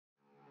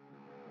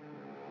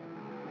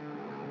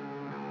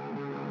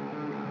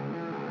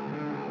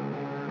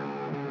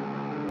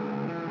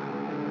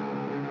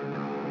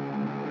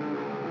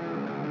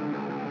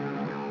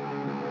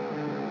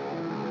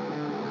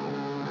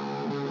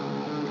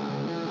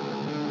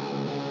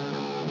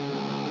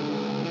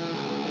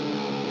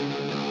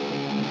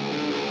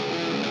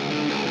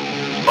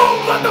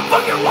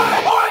motherfucking way,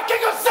 or I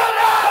kick a set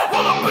head.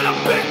 Roll up in a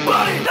big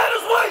body, that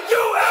is what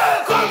you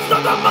had. Crime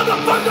stop that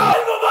motherfucker,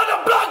 leave him on the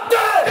block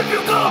dead. If you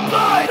gonna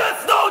apply,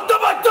 that's no to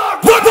my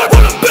dog. Run up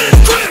in his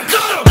crib,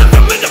 got him. Left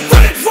him in the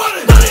fridge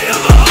running. None of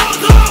him a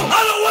hog.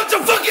 I don't want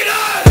your fucking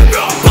ass. If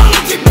you're a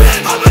apology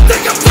bitch, I'ma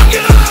take your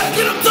fucking ass.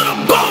 Get him to the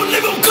bone,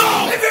 leave him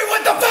cold. If he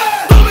with the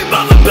fans, don't be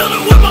by the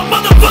building with my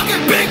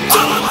motherfucking big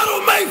toe. I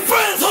don't make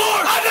friends,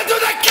 whore. I just do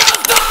that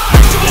counts down.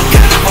 Actual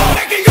cannibal,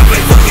 making you be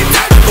fucking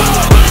tangible.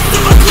 Bullets to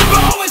my clip,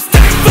 I always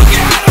stay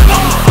fucking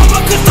animal. I'm a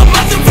custom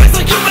master face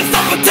like you messed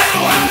up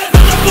potato head.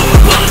 And I'm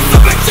moving bullets to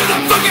make sure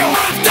that fucking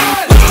head.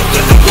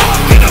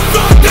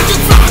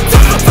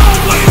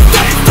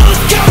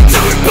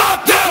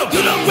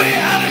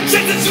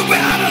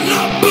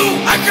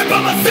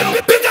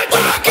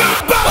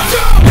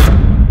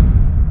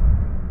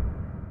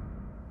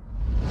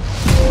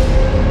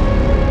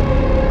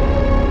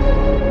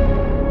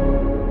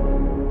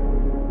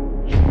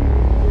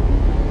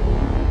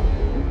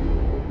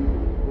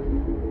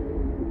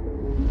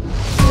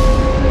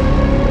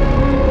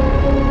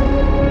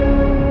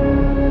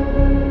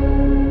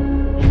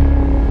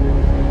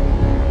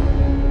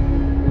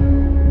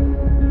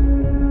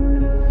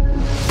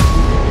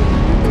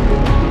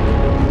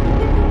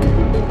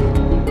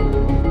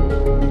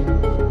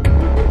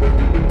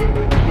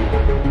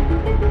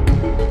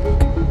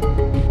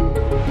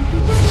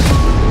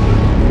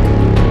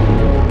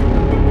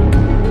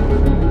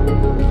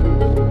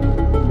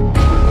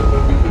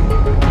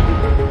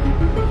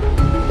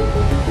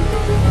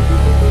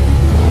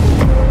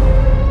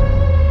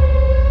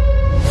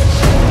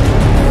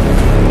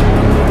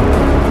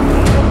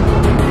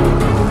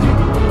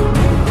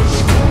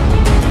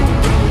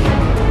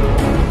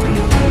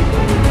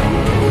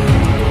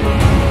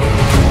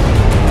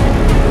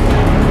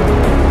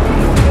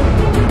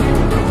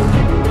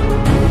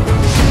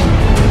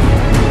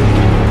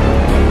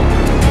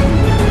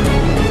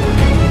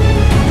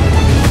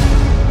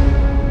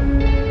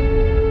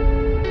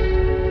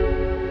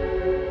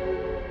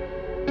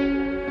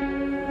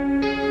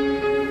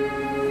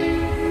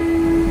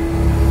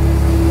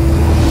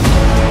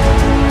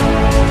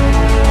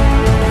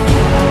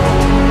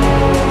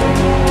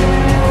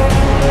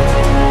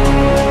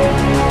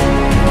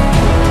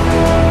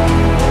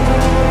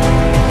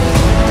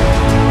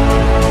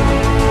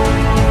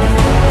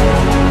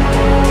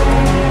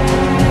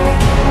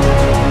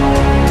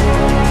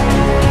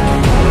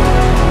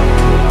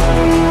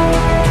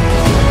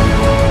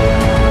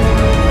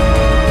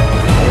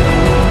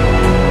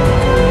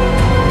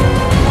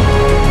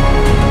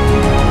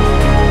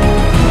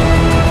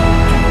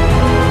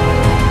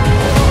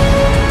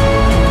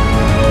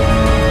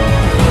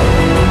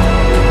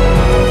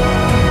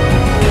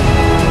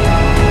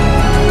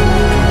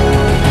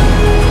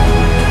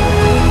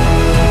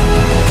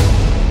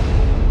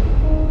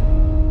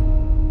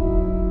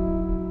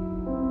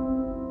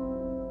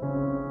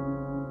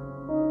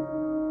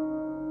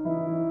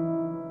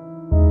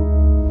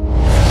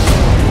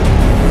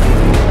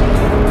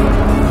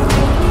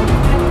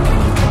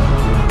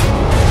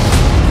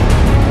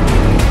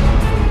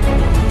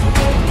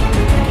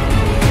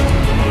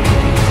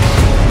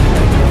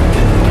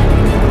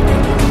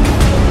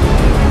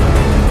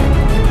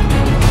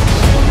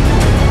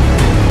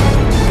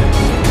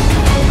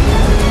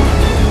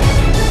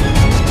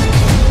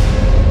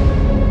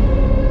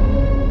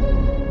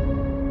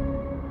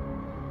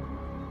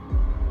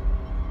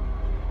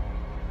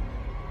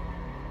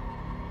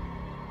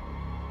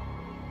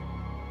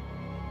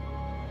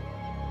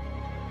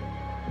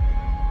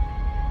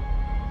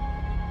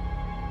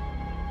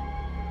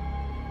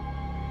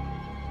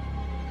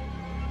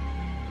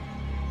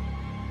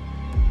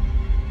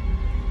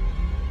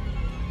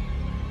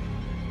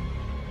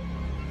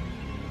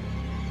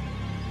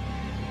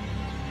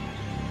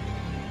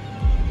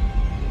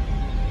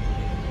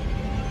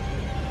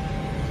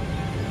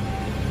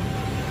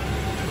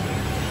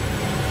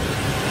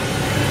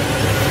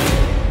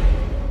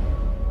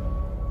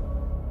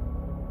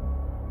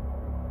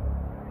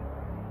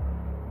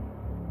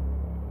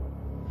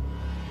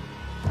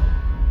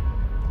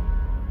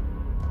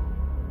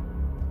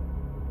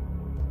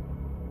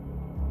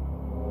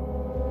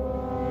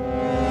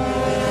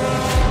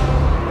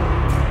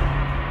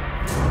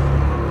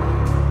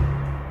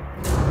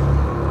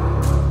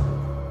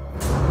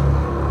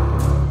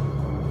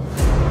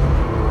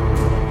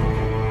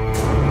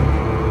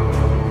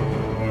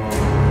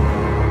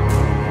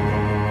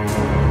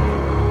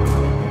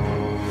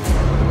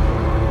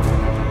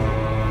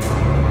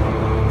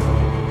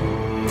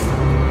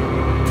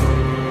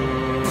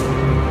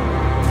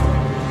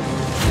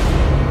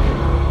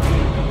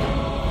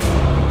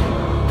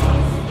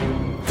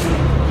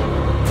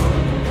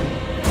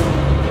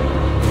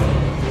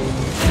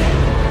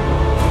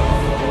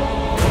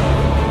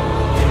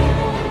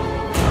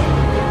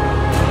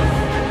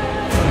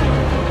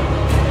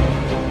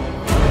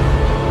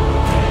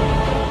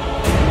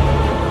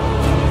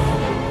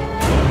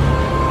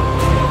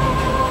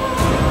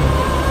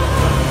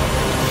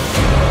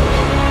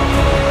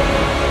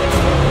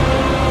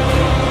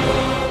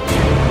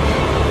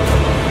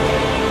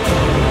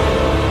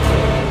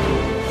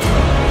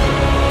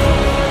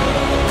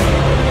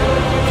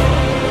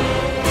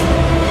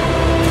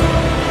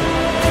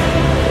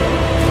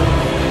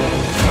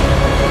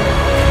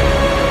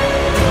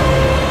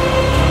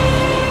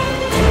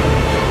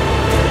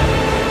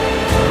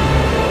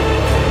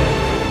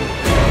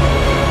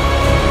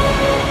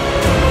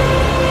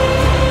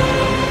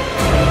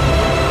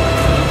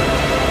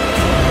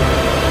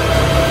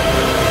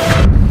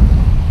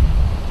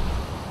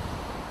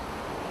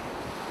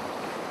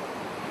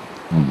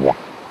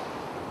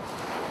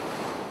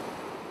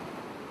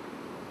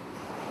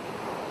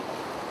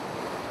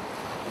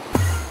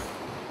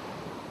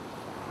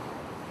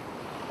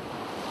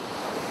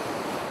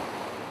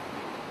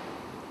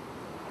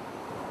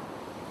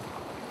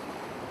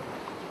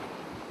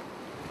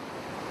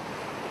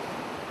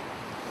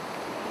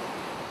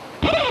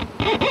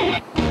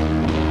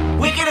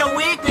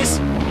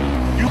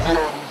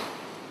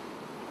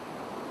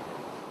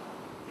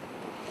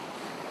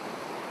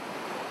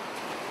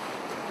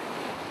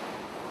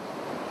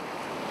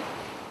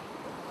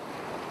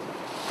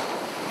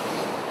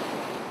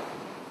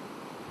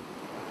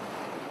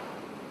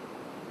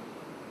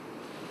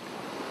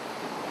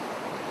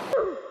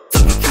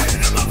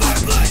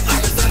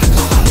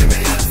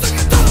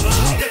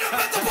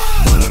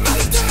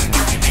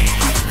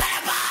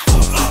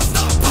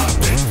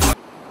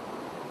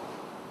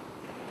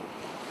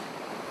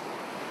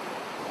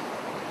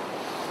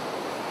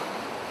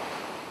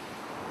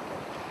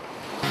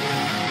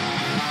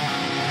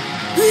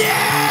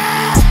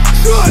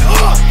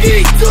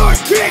 eat dirt,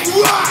 kick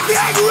rock,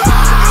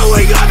 and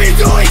we got me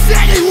doing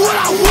exactly what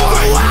I want.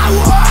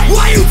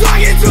 Why you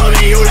talking to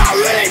me? You not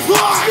really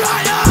smart.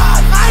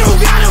 I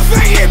don't gotta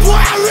fake it, boy.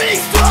 I really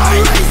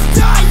start.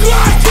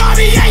 Try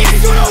me, yeah, you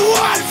should've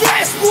won.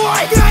 Fast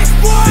boy.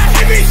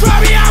 If he try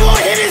me, I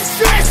won't hit his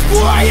chest,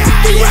 boy.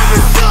 The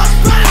rappers suck,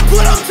 better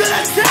put him to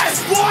the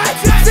test, boy.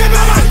 Step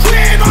out my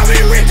crib, I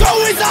mean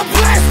Rico is a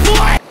blessed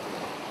boy.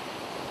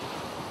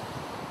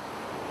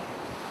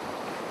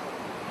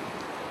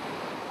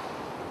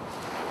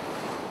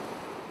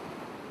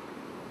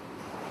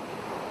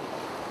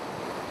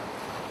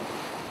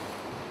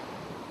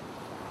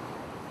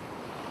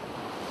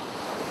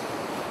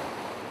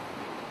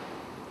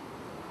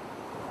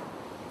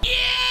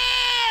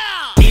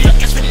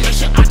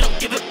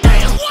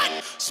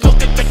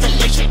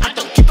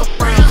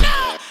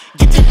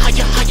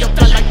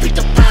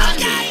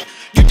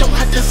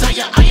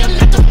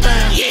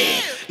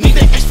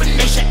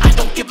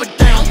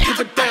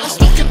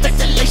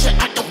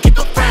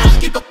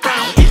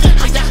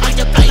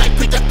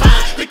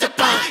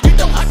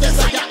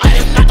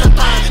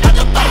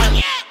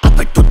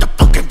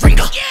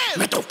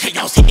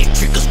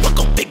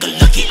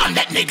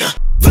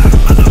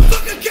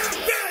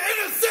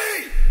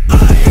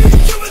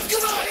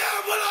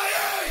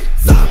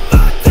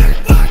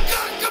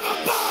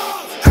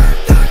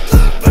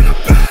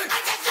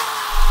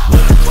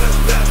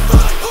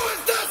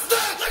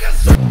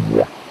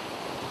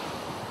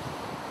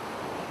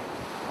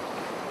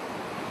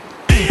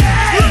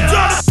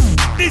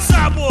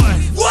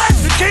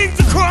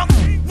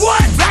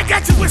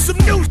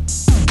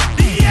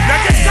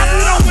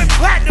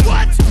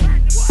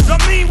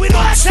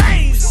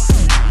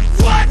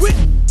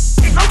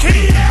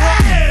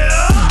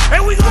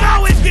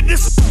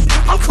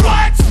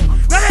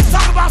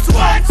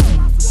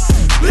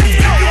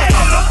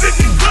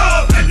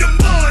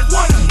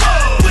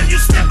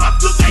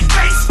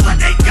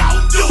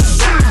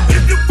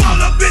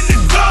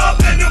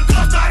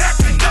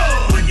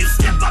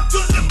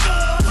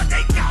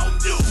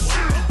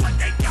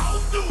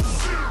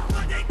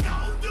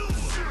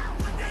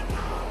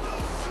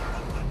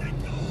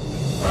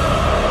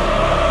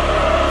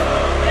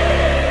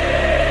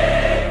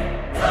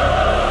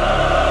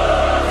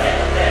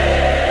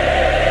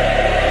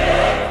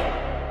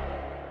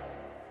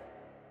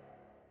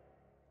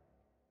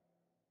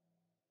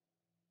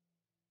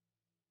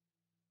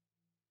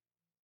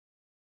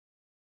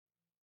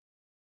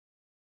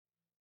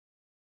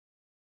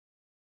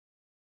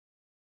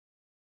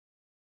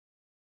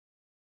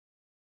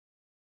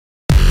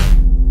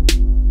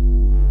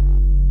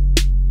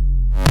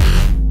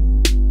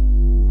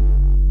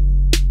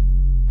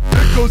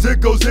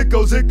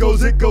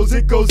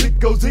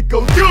 It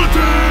goes, guilty!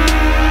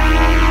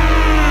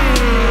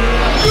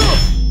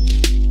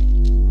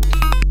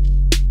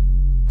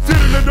 Sit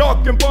in the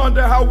dark and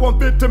ponder how I'm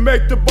fit to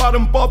make the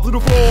bottom fall to the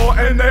floor,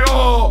 and they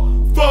all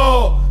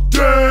fall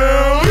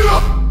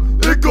down.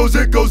 It goes,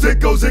 out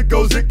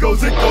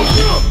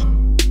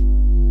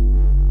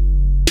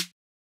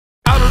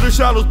of the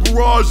shadows,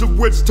 barrage of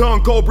witch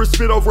tongue, cobra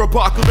spit over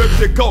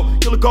apocalyptic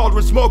cold, killer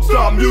cauldron, smoke,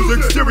 stop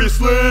music,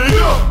 seriously.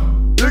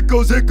 It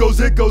goes. Can't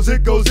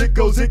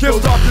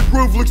stop the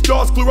groove, look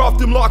stars, clear off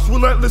them locks.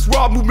 Relentless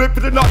raw movement for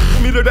the knock.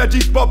 From me to that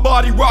G-spot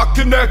body rock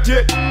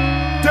connected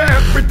to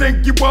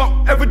everything you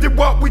want, ever did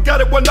want. We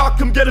got it, one knock,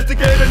 come get us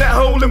together in that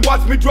hole and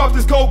watch me drop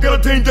this cold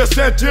guillotine just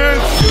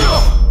sentence.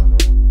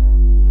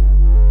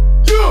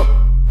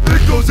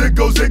 It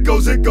goes,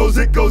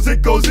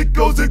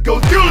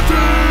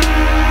 guillotine.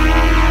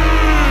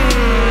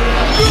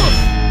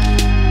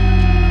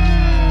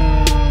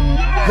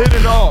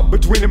 Hidden all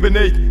between and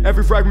beneath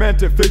every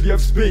fragmented figure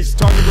of speech,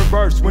 tongue in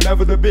reverse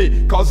whenever the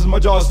beat causes my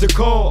jaws to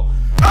call.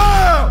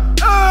 Ow!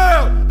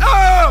 Ow!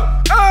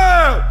 Ow!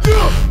 Ow!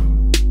 Yeah!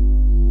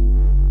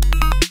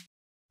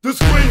 The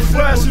screen's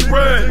flashing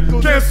red,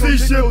 can't see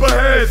shit but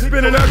head,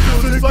 spinning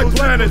axles like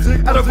planets,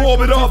 out of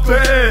orbit off the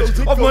edge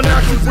of my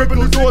axis, ripping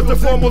the doors that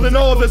form more than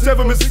all that's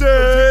ever been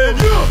said.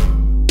 Yeah!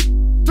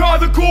 Tie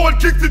the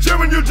cord, kick the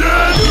gym and you're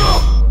dead.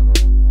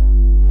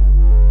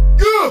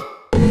 Yeah!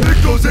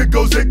 It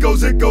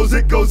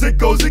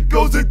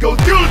goes,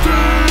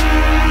 guillotine!